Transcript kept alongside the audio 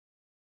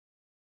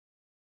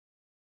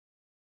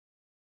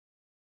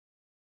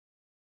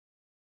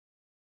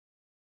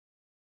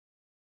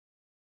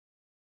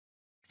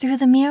Through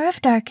the mirror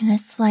of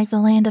darkness lies a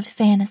land of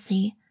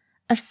fantasy,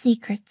 of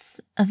secrets,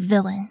 of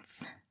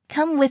villains.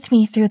 Come with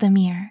me through the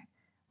mirror.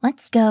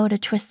 Let's go to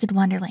Twisted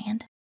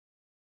Wonderland.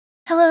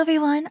 Hello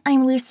everyone,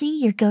 I'm Lucy,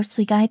 your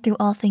ghostly guide through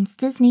all things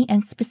Disney,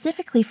 and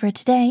specifically for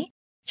today,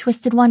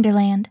 Twisted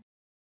Wonderland.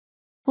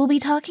 We'll be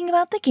talking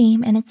about the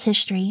game and its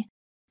history.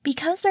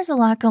 Because there's a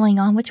lot going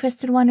on with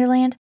Twisted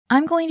Wonderland,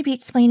 I'm going to be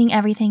explaining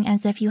everything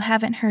as if you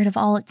haven't heard of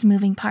all its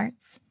moving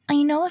parts.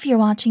 I know if you're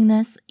watching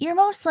this, you're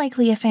most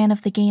likely a fan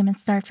of the game and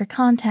starved for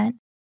content,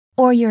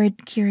 or you're a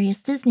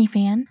curious Disney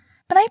fan,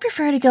 but I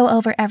prefer to go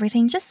over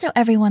everything just so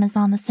everyone is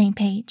on the same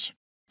page.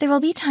 There will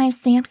be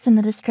timestamps in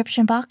the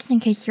description box in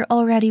case you're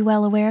already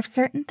well aware of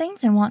certain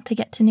things and want to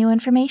get to new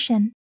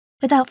information.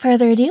 Without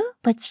further ado,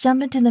 let's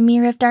jump into the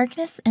Mirror of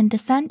Darkness and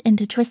descend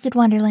into Twisted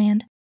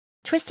Wonderland.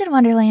 Twisted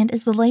Wonderland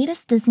is the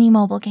latest Disney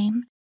mobile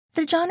game.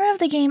 The genre of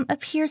the game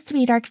appears to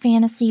be dark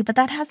fantasy, but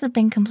that hasn't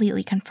been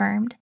completely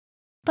confirmed.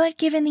 But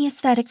given the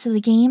aesthetics of the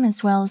game,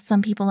 as well as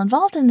some people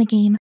involved in the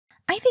game,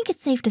 I think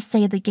it's safe to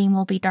say the game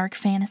will be dark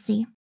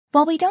fantasy.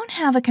 While we don't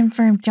have a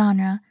confirmed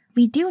genre,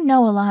 we do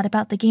know a lot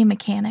about the game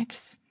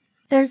mechanics.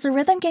 There's a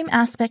rhythm game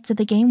aspect to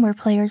the game where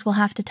players will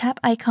have to tap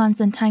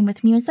icons in time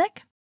with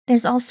music.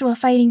 There's also a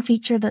fighting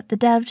feature that the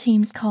dev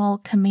teams call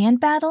command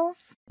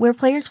battles, where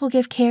players will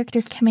give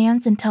characters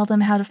commands and tell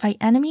them how to fight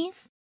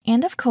enemies.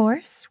 And of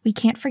course, we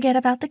can't forget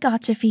about the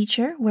gacha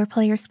feature, where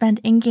players spend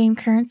in-game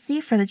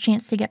currency for the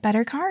chance to get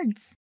better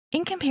cards.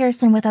 In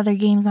comparison with other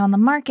games on the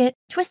market,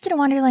 Twisted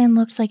Wonderland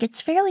looks like it's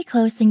fairly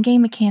close in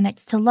game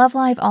mechanics to Love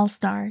Live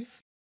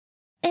All-Stars,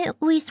 at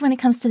least when it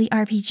comes to the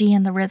RPG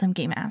and the rhythm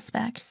game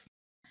aspects.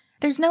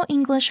 There's no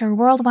English or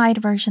worldwide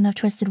version of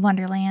Twisted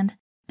Wonderland.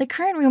 The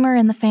current rumor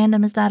in the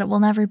fandom is that it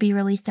will never be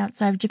released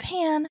outside of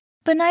Japan,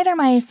 but neither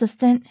my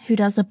assistant, who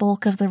does a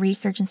bulk of the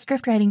research and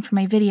scriptwriting for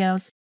my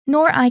videos,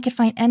 nor I could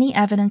find any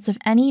evidence of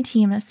any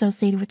team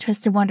associated with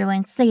Twisted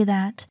Wonderland say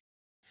that.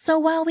 So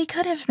while we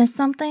could have missed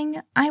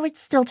something, I would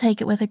still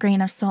take it with a grain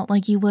of salt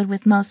like you would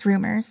with most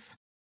rumors.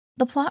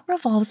 The plot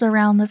revolves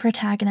around the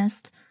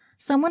protagonist,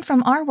 someone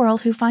from our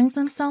world who finds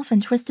themselves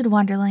in Twisted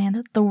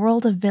Wonderland, the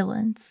world of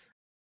villains.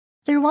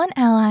 Their one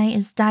ally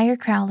is Dyer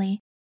Crowley,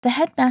 the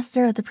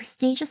headmaster of the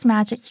prestigious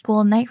magic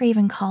school Night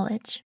Raven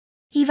College.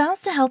 He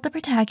vows to help the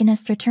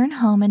protagonist return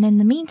home and in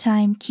the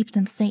meantime keep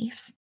them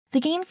safe. The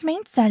game's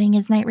main setting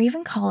is Night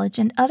Raven College,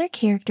 and other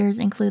characters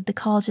include the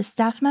college's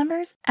staff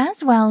members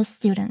as well as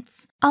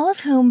students, all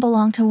of whom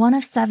belong to one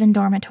of 7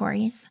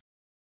 dormitories.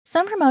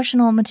 Some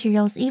promotional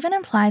materials even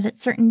imply that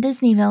certain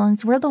Disney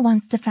villains were the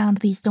ones to found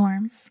these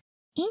dorms.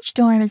 Each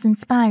dorm is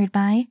inspired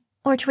by,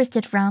 or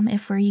twisted from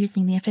if we're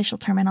using the official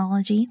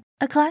terminology,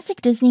 a classic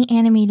Disney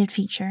animated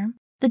feature.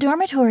 The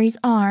dormitories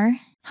are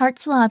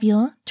Heart's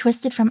Lobule,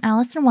 twisted from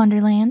Alice in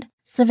Wonderland,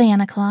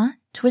 Savannah Claw,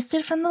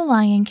 twisted from The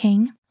Lion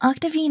King,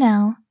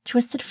 Octavinelle,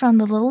 twisted from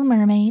The Little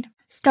Mermaid,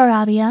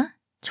 Starabia,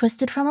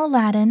 twisted from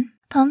Aladdin,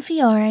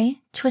 Pomfiore,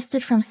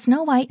 twisted from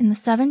Snow White and the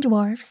 7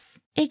 Dwarfs,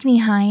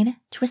 Ignihide,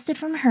 twisted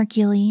from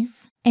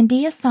Hercules, and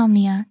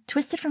Diasomnia,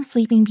 twisted from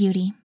Sleeping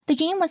Beauty. The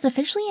game was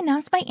officially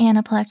announced by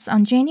Aniplex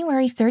on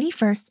January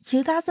 31st,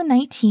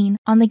 2019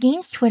 on the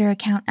game's Twitter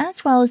account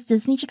as well as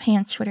Disney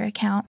Japan's Twitter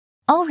account.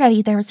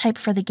 Already there was hype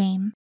for the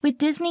game. With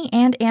Disney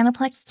and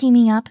Aniplex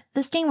teaming up,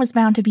 this game was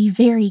bound to be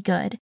very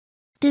good.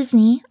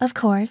 Disney, of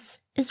course,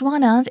 is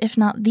one of, if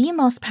not the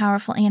most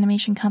powerful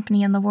animation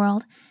company in the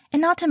world,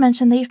 and not to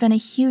mention they've been a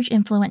huge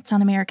influence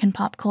on American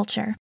pop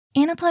culture.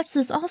 Aniplex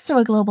is also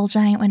a global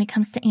giant when it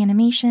comes to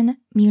animation,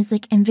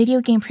 music, and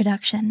video game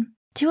production.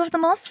 2 of the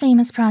most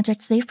famous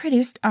projects they've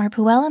produced are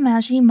Puella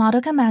Magi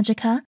Madoka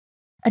Magica,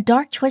 a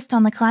dark twist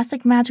on the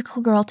classic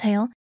magical girl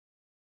tale,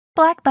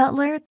 Black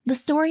Butler, the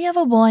story of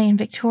a boy in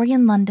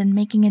Victorian London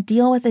making a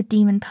deal with a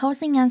demon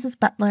posing as his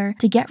butler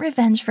to get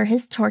revenge for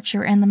his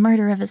torture and the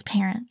murder of his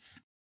parents.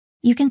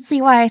 You can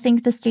see why I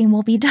think this game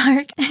will be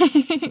dark.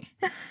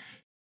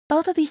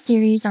 Both of these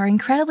series are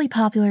incredibly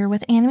popular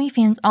with anime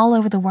fans all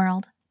over the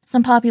world.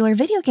 Some popular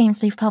video games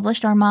they've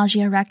published are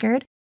Magia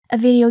Record, a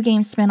video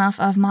game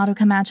spin-off of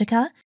Madoka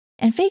Magica,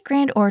 and Fate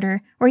Grand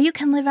Order, where you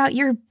can live out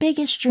your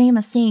biggest dream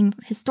of seeing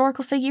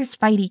historical figures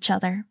fight each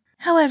other.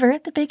 However,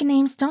 the big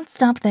names don't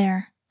stop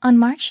there. On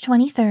March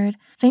 23rd,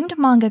 famed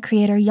manga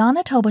creator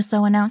Yana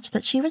Toboso announced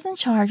that she was in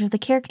charge of the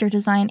character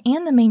design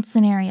and the main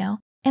scenario,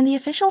 and the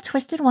official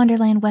Twisted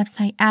Wonderland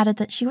website added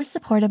that she was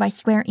supported by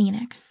Square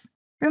Enix.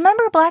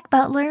 Remember Black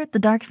Butler, the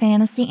dark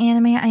fantasy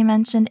anime I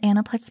mentioned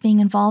Aniplex being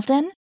involved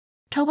in?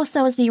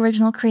 Toboso is the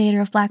original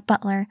creator of Black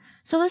Butler,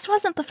 so this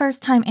wasn't the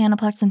first time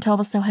Aniplex and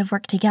Toboso have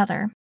worked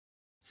together.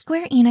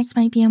 Square Enix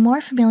might be a more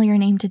familiar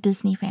name to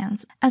Disney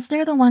fans, as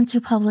they're the ones who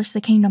publish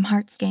the Kingdom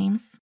Hearts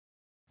games.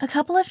 A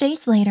couple of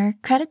days later,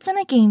 credits in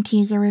a game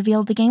teaser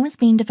revealed the game was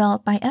being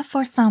developed by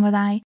F4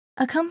 Samurai,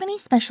 a company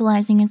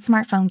specializing in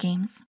smartphone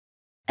games.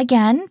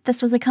 Again,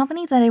 this was a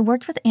company that had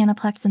worked with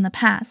Aniplex in the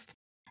past,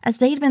 as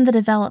they'd been the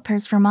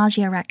developers for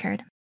Magia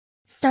Record.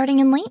 Starting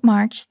in late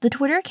March, the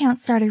Twitter account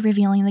started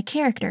revealing the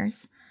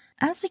characters.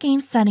 As the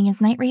game's setting is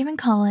Night Raven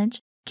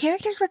College,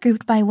 characters were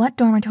grouped by what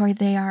dormitory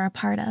they are a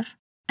part of.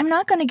 I'm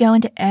not going to go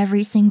into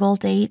every single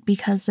date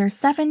because there's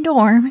 7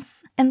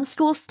 dorms, and the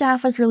school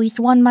staff was released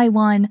one by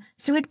one,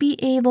 so it'd be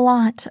a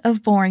lot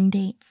of boring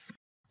dates.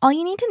 All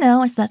you need to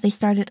know is that they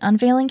started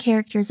unveiling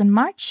characters in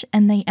March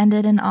and they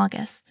ended in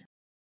August.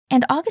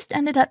 And August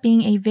ended up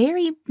being a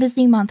very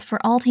busy month for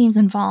all teams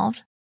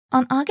involved.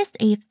 On August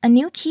 8th, a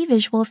new key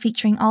visual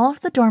featuring all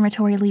of the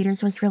dormitory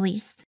leaders was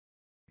released.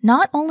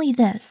 Not only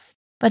this,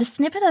 but a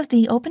snippet of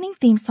the opening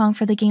theme song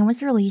for the game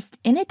was released,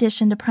 in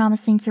addition to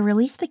promising to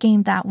release the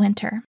game that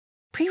winter.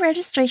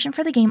 Pre-registration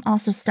for the game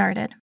also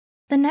started.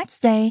 The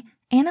next day,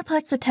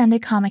 Aniplex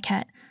attended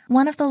Comiket,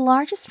 one of the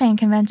largest fan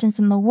conventions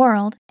in the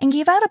world, and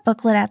gave out a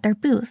booklet at their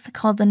booth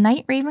called the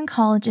Night Raven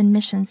College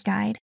Admissions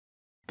Guide.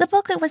 The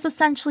booklet was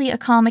essentially a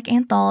comic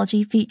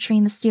anthology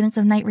featuring the students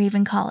of Night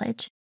Raven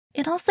College.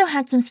 It also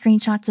had some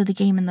screenshots of the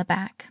game in the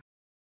back.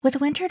 With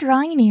winter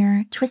drawing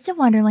near, Twisted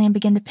Wonderland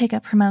began to pick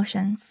up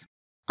promotions.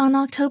 On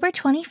October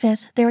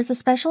 25th, there was a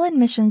special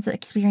admissions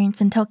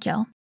experience in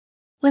Tokyo.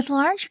 With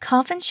large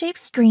coffin-shaped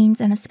screens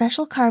and a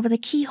special card with a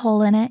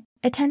keyhole in it,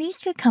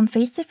 attendees could come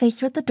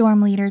face-to-face with the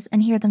dorm leaders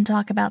and hear them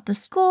talk about the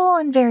school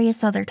and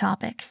various other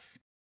topics.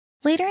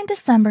 Later in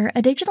December,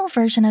 a digital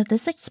version of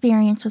this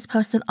experience was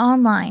posted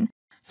online,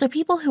 so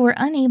people who were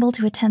unable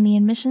to attend the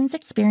admissions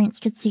experience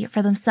could see it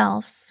for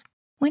themselves.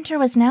 Winter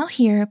was now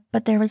here,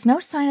 but there was no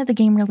sign of the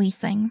game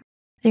releasing.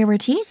 There were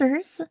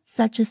teasers,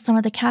 such as some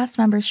of the cast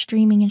members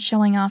streaming and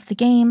showing off the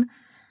game,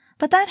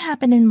 but that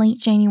happened in late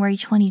January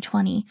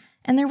 2020,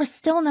 and there was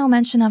still no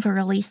mention of a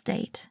release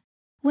date.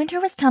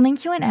 Winter was coming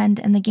to an end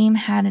and the game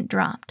hadn't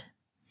dropped.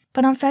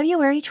 But on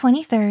February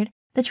 23rd,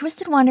 the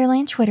Twisted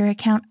Wonderland Twitter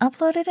account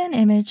uploaded an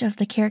image of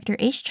the character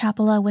Ace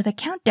Chapala with a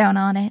countdown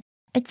on it.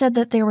 It said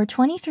that there were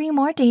 23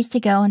 more days to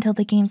go until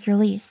the game's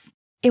release.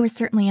 It was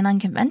certainly an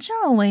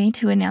unconventional way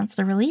to announce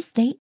the release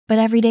date, but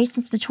every day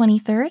since the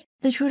 23rd,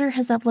 the Twitter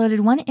has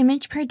uploaded one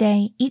image per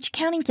day, each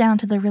counting down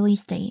to the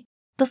release date.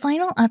 The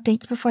final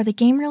updates before the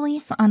game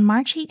release on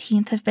March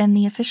 18th have been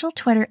the official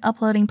Twitter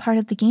uploading part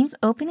of the game's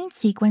opening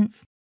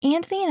sequence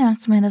and the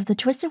announcement of the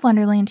Twisted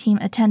Wonderland team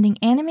attending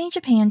Anime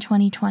Japan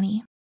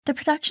 2020. The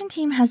production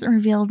team hasn't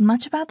revealed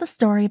much about the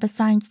story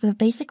besides the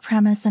basic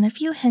premise and a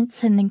few hints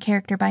hidden in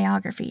character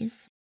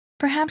biographies.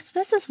 Perhaps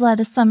this has led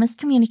to some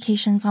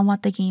miscommunications on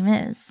what the game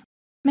is.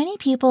 Many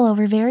people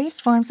over various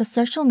forms of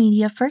social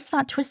media first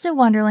thought Twisted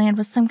Wonderland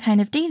was some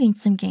kind of dating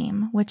sim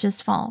game, which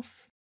is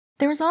false.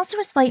 There was also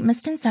a slight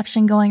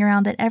misconception going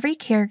around that every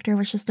character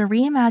was just a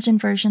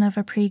reimagined version of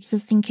a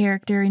pre-existing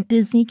character in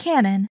Disney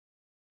canon.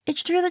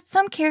 It's true that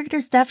some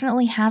characters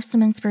definitely have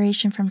some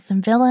inspiration from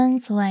some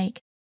villains,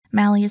 like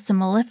Malleus and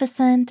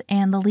Maleficent,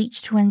 and the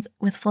Leech Twins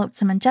with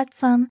Flotsam and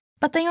Jetsam,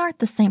 but they aren't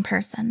the same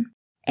person.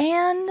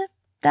 And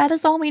that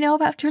is all we know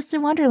about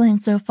Twisted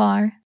Wonderland so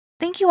far.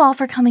 Thank you all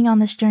for coming on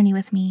this journey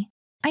with me.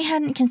 I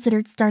hadn't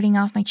considered starting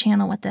off my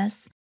channel with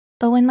this,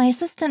 but when my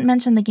assistant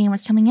mentioned the game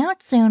was coming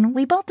out soon,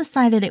 we both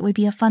decided it would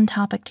be a fun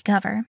topic to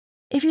cover.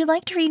 If you'd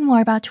like to read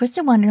more about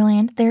Twisted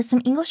Wonderland, there are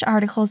some English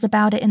articles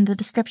about it in the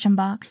description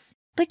box,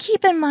 but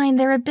keep in mind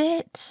they're a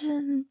bit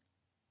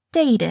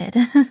dated.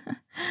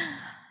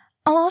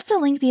 I'll also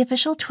link the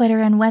official Twitter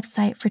and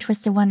website for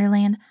Twisted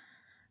Wonderland,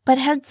 but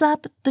heads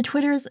up, the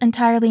Twitter is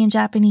entirely in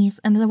Japanese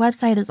and the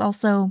website is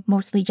also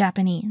mostly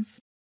Japanese.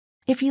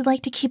 If you'd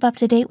like to keep up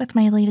to date with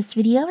my latest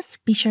videos,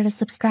 be sure to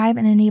subscribe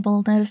and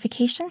enable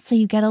notifications so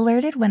you get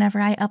alerted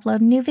whenever I upload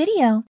a new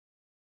video.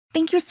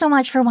 Thank you so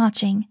much for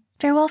watching.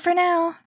 Farewell for now.